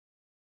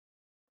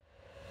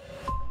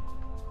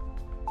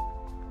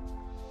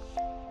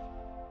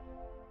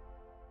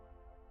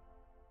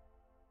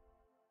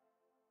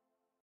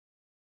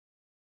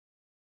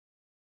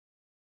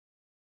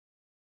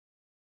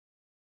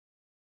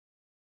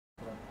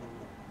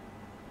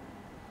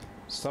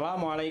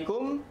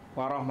Assalamualaikum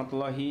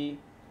warahmatullahi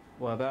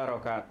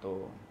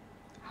wabarakatuh.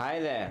 Hi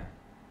there.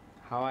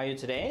 How are you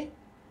today?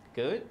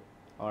 Good?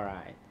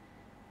 Alright.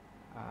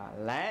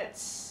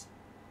 Let's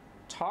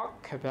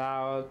talk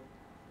about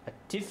a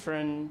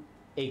different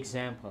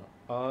example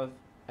of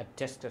a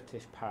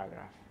descriptive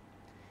paragraph.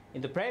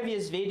 In the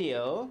previous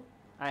video,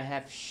 I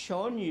have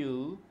shown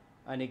you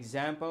an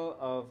example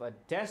of a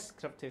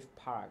descriptive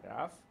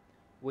paragraph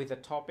with the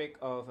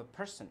topic of a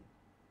person,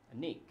 a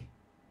Nick.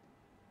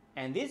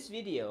 And this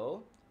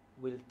video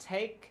will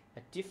take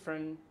a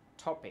different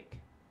topic,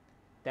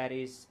 that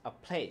is a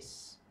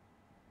place.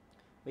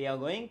 We are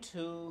going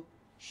to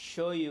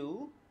show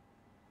you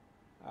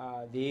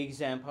the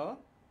example,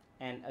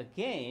 and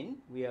again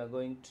we are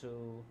going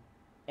to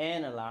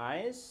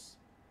analyze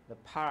the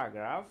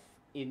paragraph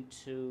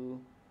into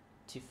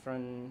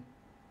different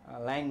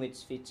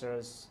language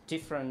features,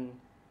 different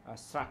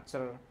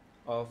structure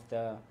of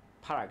the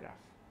paragraph.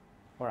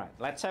 Alright,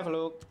 let's have a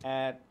look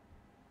at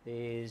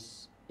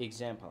this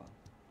example.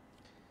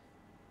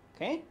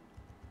 Okay,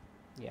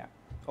 yeah,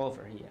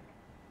 over here.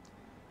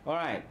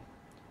 Alright,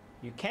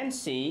 you can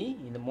see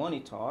in the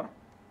monitor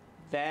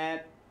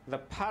that the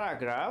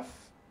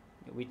paragraph,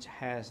 which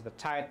has the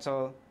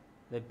title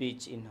 "The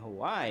Beach in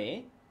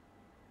Hawaii,"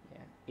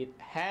 it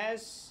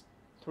has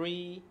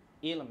three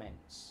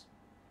elements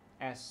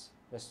as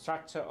the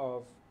structure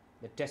of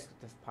the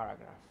descriptive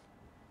paragraph.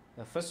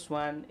 The first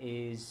one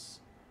is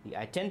the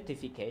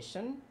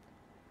identification,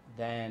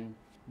 then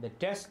the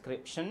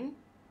description,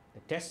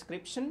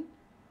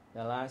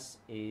 the last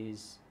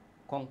is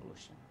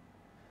conclusion.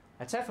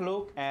 Let's have a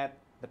look at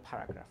the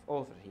paragraph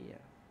over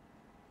here.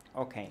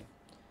 Okay,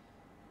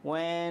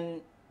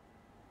 when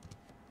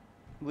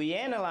we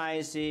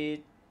analyze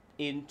it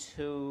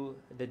into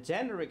the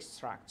generic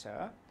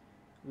structure,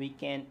 we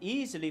can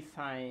easily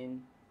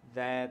find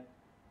that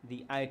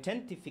the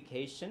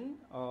identification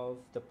of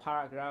the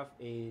paragraph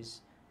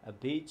is a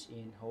beach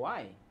in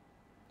Hawaii.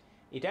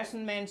 It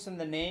doesn't mention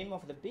the name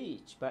of the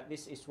beach, but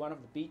this is one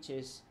of the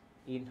beaches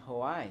in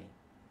Hawaii.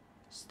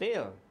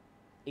 Still,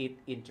 it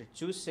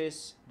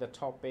introduces the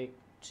topic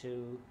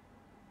to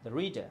the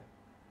reader.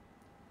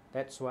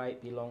 That's why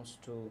it belongs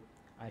to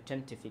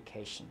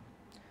identification.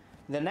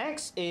 The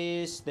next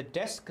is the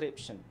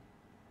description.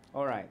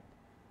 Alright.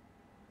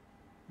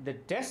 The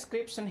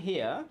description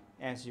here,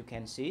 as you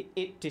can see,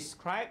 it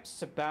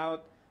describes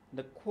about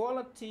the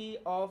quality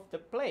of the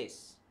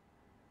place.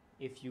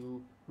 If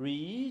you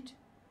read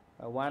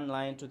one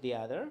line to the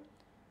other,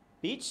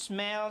 beach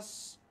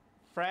smells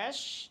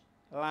fresh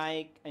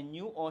like a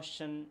new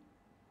ocean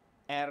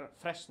air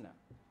freshener.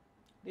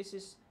 This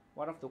is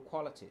one of the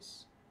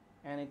qualities,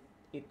 and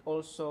it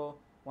also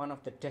one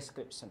of the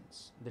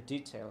descriptions, the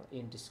detail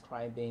in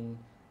describing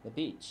the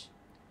beach.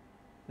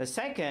 The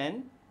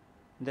second,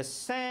 the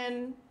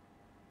sand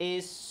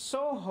is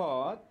so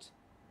hot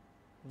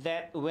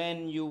that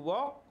when you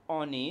walk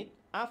on it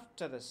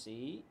after the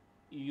sea,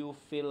 you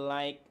feel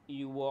like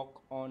you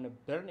walk on a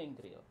burning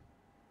grill.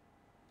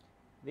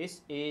 This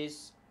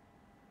is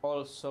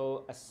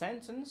also a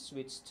sentence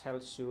which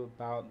tells you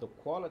about the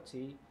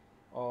quality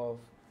of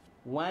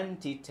one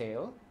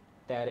detail,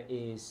 that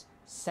is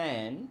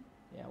sand,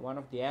 one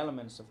of the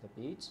elements of the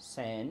beach,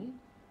 sand,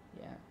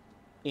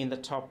 in the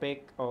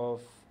topic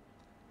of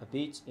a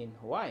beach in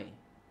Hawaii.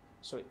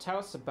 So it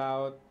tells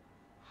about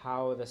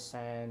how the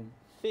sand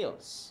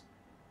feels.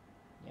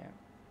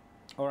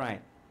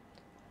 Alright.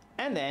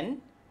 And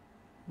then,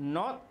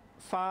 not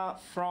far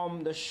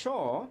from the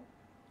shore,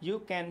 you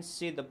can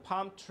see the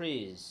palm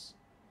trees.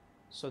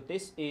 So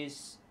this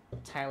is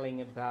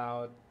telling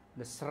about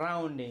the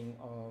surrounding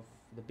of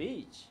the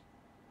beach.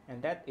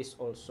 And that is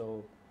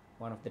also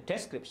one of the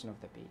description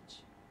of the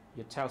beach.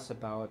 It tells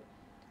about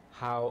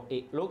how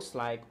it looks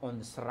like on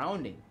the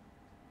surrounding.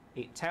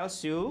 It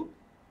tells you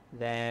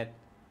that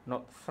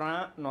not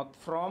far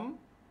from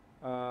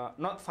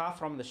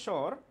the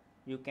shore,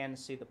 you can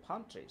see the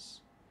palm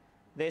trees.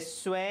 They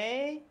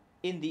sway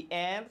in the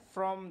air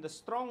from the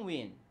strong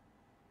wind.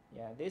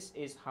 This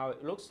is how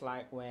it looks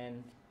like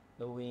when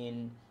the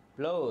wind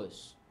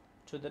blows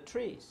to the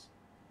trees.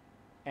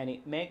 And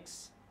it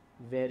makes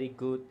very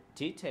good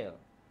detail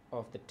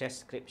of the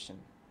description.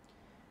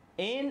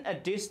 In a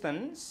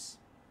distance,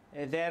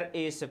 there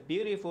is a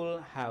beautiful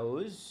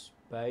house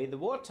by the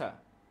water.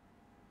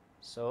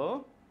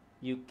 So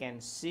you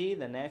can see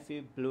the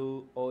navy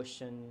blue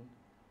ocean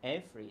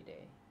every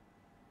day.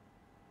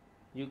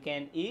 You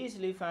can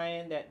easily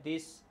find that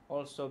this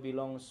also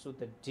belongs to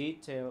the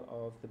detail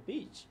of the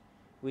beach,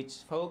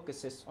 which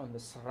focuses on the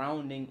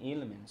surrounding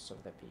elements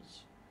of the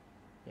beach.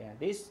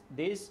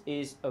 This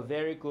is a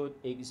very good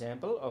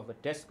example of a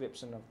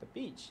description of the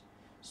beach.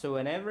 So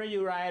whenever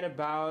you write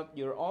about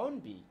your own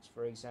beach,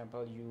 for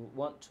example, you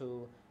want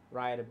to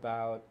write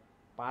about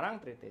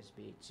Parangtritis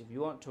Beach, if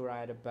you want to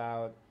write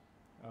about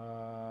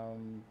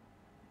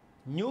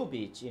New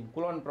Beach in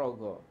Kulon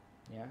Progo,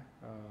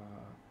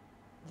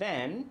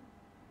 then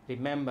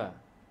remember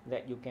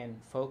that you can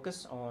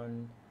focus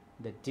on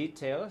the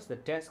details, the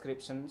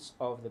descriptions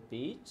of the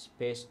beach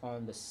based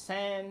on the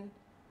sand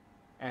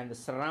and the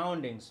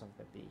surroundings of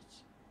the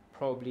beach.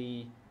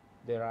 Probably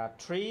there are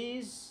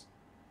trees.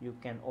 You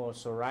can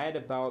also write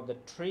about the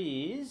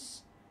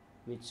trees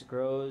which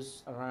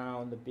grows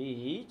around the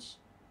beach.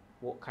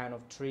 What kind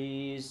of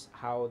trees,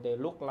 how they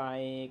look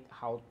like,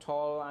 how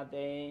tall are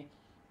they,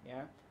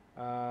 yeah,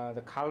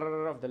 the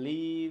color of the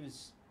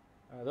leaves,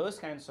 those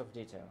kinds of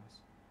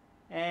details.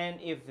 And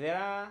if there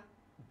are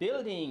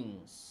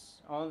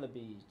buildings on the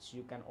beach,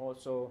 you can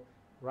also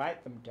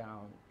write them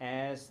down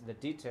as the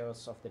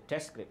details of the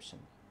description.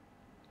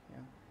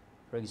 Yeah.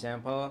 For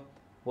example,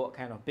 what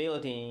kind of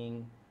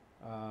building,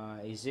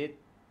 is it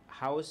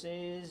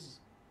houses,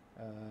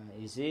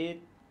 is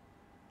it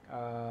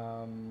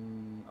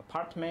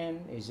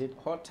apartment, is it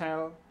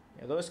hotel,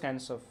 yeah, those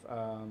kinds of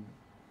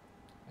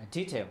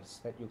details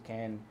that you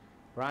can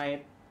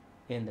write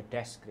in the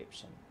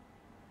description.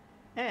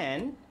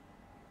 And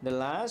the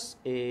last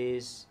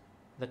is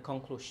the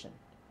conclusion.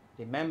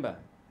 Remember,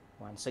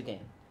 once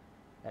again,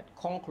 that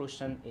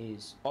conclusion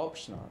is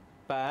optional,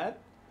 but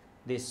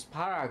this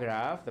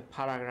paragraph, the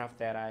paragraph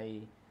that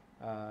I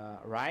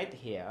write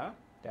here,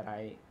 that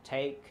I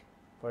take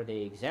for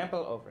the example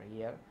over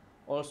here,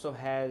 also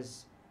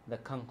has the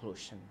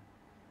conclusion.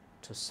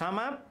 To sum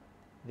up,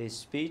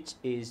 this beach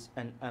is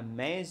an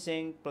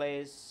amazing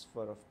place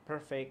for a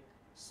perfect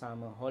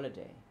summer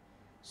holiday.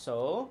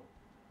 So,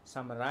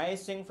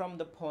 summarizing from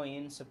the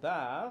points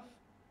above,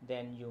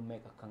 then you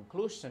make a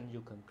conclusion.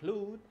 You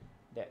conclude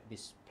that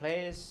this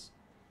place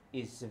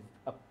is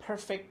a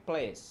perfect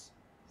place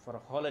for a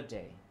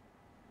holiday,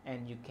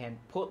 and you can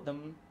put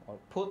them or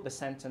put the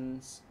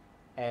sentence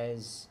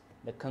as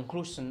the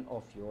conclusion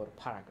of your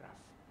paragraph.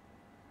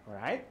 All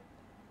right?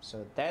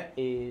 So that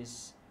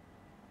is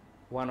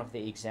one of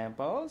the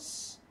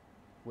examples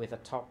with a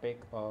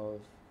topic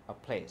of a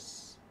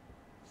place.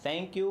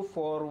 Thank you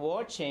for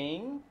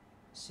watching.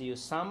 See you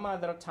some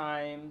other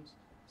time.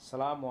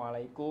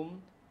 Assalamualaikum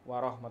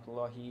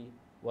warahmatullahi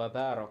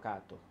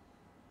wabarakatuh.